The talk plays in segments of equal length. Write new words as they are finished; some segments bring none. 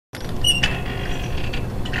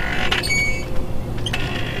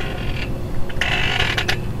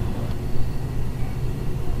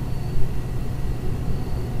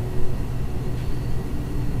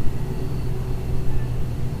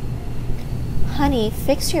Honey,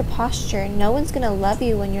 fix your posture. No one's gonna love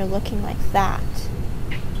you when you're looking like that.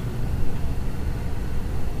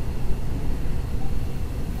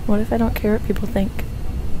 What if I don't care what people think?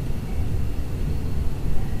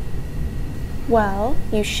 Well,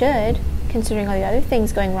 you should, considering all the other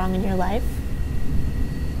things going wrong in your life.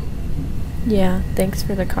 Yeah, thanks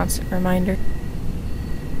for the constant reminder.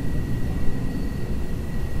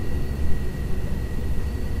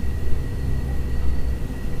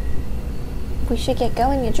 We should get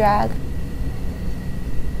going, you drag.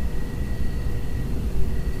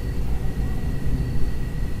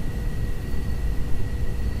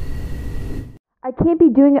 I can't be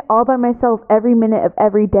doing it all by myself every minute of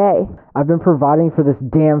every day. I've been providing for this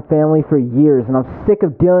damn family for years, and I'm sick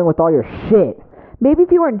of dealing with all your shit. Maybe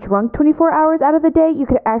if you weren't drunk 24 hours out of the day, you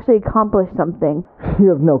could actually accomplish something. You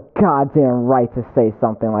have no goddamn right to say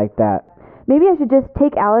something like that. Maybe I should just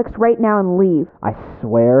take Alex right now and leave. I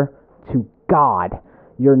swear to God,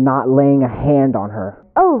 you're not laying a hand on her.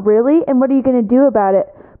 Oh, really? And what are you going to do about it?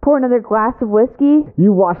 Pour another glass of whiskey?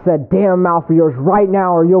 You watch that damn mouth of yours right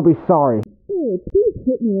now, or you'll be sorry. Oh, please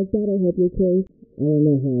hit me if that'll help your case. I don't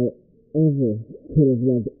know how I ever could have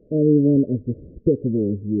loved anyone as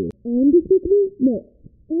despicable as you. I'm despicable? No,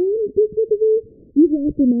 I'm despicable? You've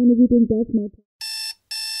lost your mind if you think that's my...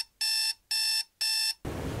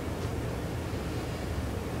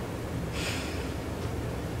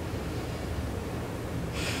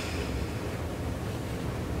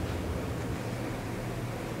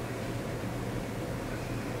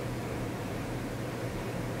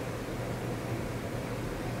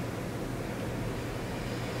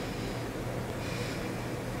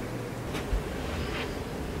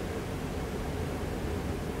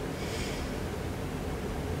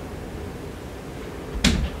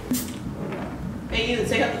 Hey, you,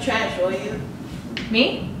 take out the trash, will you?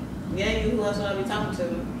 Me? Yeah, you. Who else would I be talking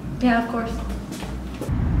to? Yeah, of course.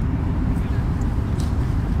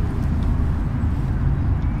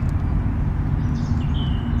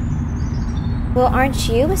 Well, aren't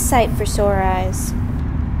you a sight for sore eyes?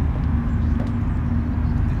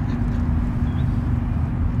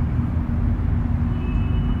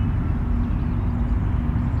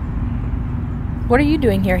 What are you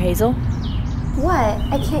doing here, Hazel? What?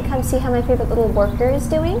 I can't come see how my favorite little worker is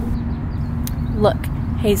doing? Look,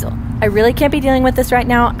 Hazel, I really can't be dealing with this right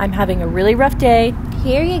now. I'm having a really rough day.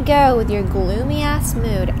 Here you go with your gloomy ass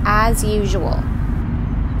mood, as usual.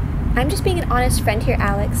 I'm just being an honest friend here,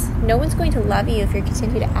 Alex. No one's going to love you if you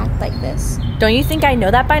continue to act like this. Don't you think I know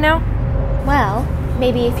that by now? Well,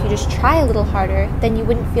 maybe if you just try a little harder, then you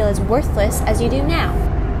wouldn't feel as worthless as you do now.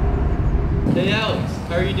 Hey Alex,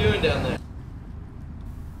 how are you doing down there?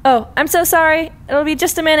 Oh, I'm so sorry. It'll be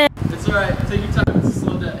just a minute. It's alright, take your time, it's a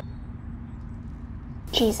slow day.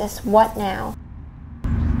 Jesus, what now?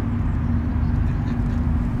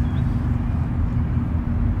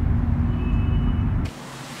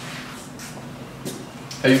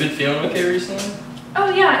 Have you been feeling okay recently?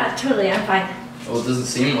 Oh yeah, totally, I'm fine. Well, it doesn't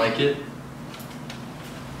seem like it.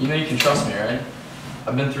 You know you can trust me, right?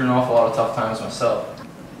 I've been through an awful lot of tough times myself.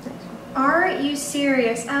 Are you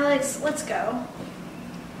serious? Alex, let's go.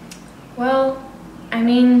 Well, I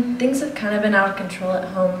mean, things have kind of been out of control at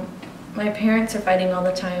home. My parents are fighting all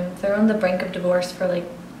the time. They're on the brink of divorce for like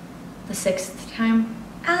the 6th time.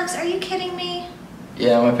 Alex, are you kidding me?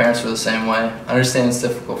 Yeah, my parents were the same way. I understand it's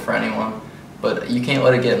difficult for anyone, but you can't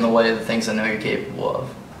let it get in the way of the things I know you're capable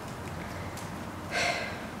of.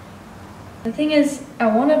 The thing is, I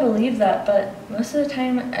want to believe that, but most of the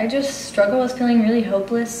time I just struggle with feeling really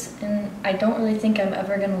hopeless, and I don't really think I'm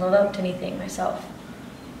ever going to live up to anything myself.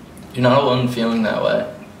 You're not alone in feeling that way,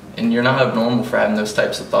 and you're not abnormal for having those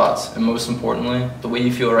types of thoughts, and most importantly, the way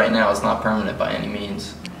you feel right now is not permanent by any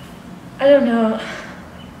means. I don't know.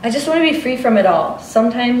 I just want to be free from it all.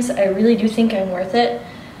 Sometimes I really do think I'm worth it,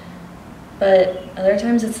 but other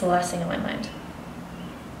times it's the last thing on my mind.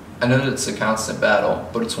 I know that it's a constant battle,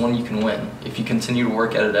 but it's one you can win if you continue to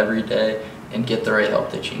work at it every day and get the right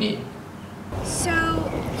help that you need. So,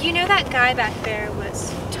 you know that guy back there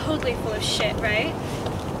was totally full of shit, right?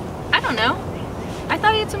 I don't know. I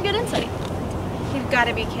thought he had some good insight. You've got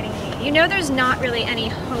to be kidding me. You know there's not really any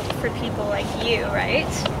hope for people like you, right?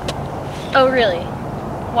 Oh, really?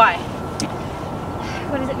 Why?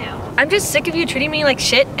 What is it now? I'm just sick of you treating me like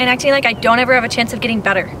shit and acting like I don't ever have a chance of getting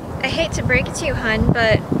better. I hate to break it to you, hun,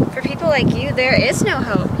 but for people like you, there is no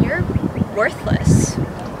hope. You're worthless.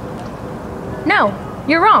 No,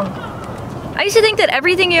 you're wrong. I used to think that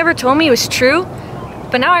everything you ever told me was true,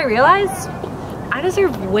 but now I realize I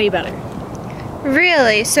deserve way better.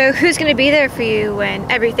 Really? So who's going to be there for you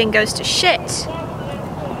when everything goes to shit?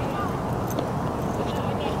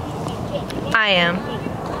 I am.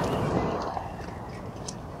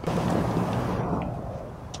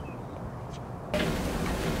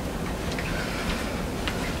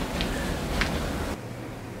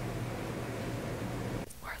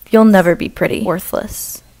 You'll never be pretty.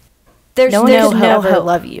 Worthless. There's no one hope. can ever Hope.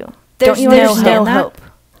 love you. There's Don't you no understand hope.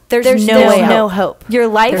 that? There's no hope. Your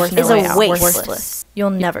life There's is no a way out. waste. Worthless. You'll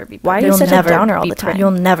never be pretty. Why are you You'll such a never downer all be the time? pretty.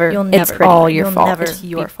 You'll never It's pretty. all your You'll fault. never It's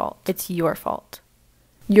your be- fault. It's your fault.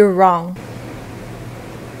 You're wrong.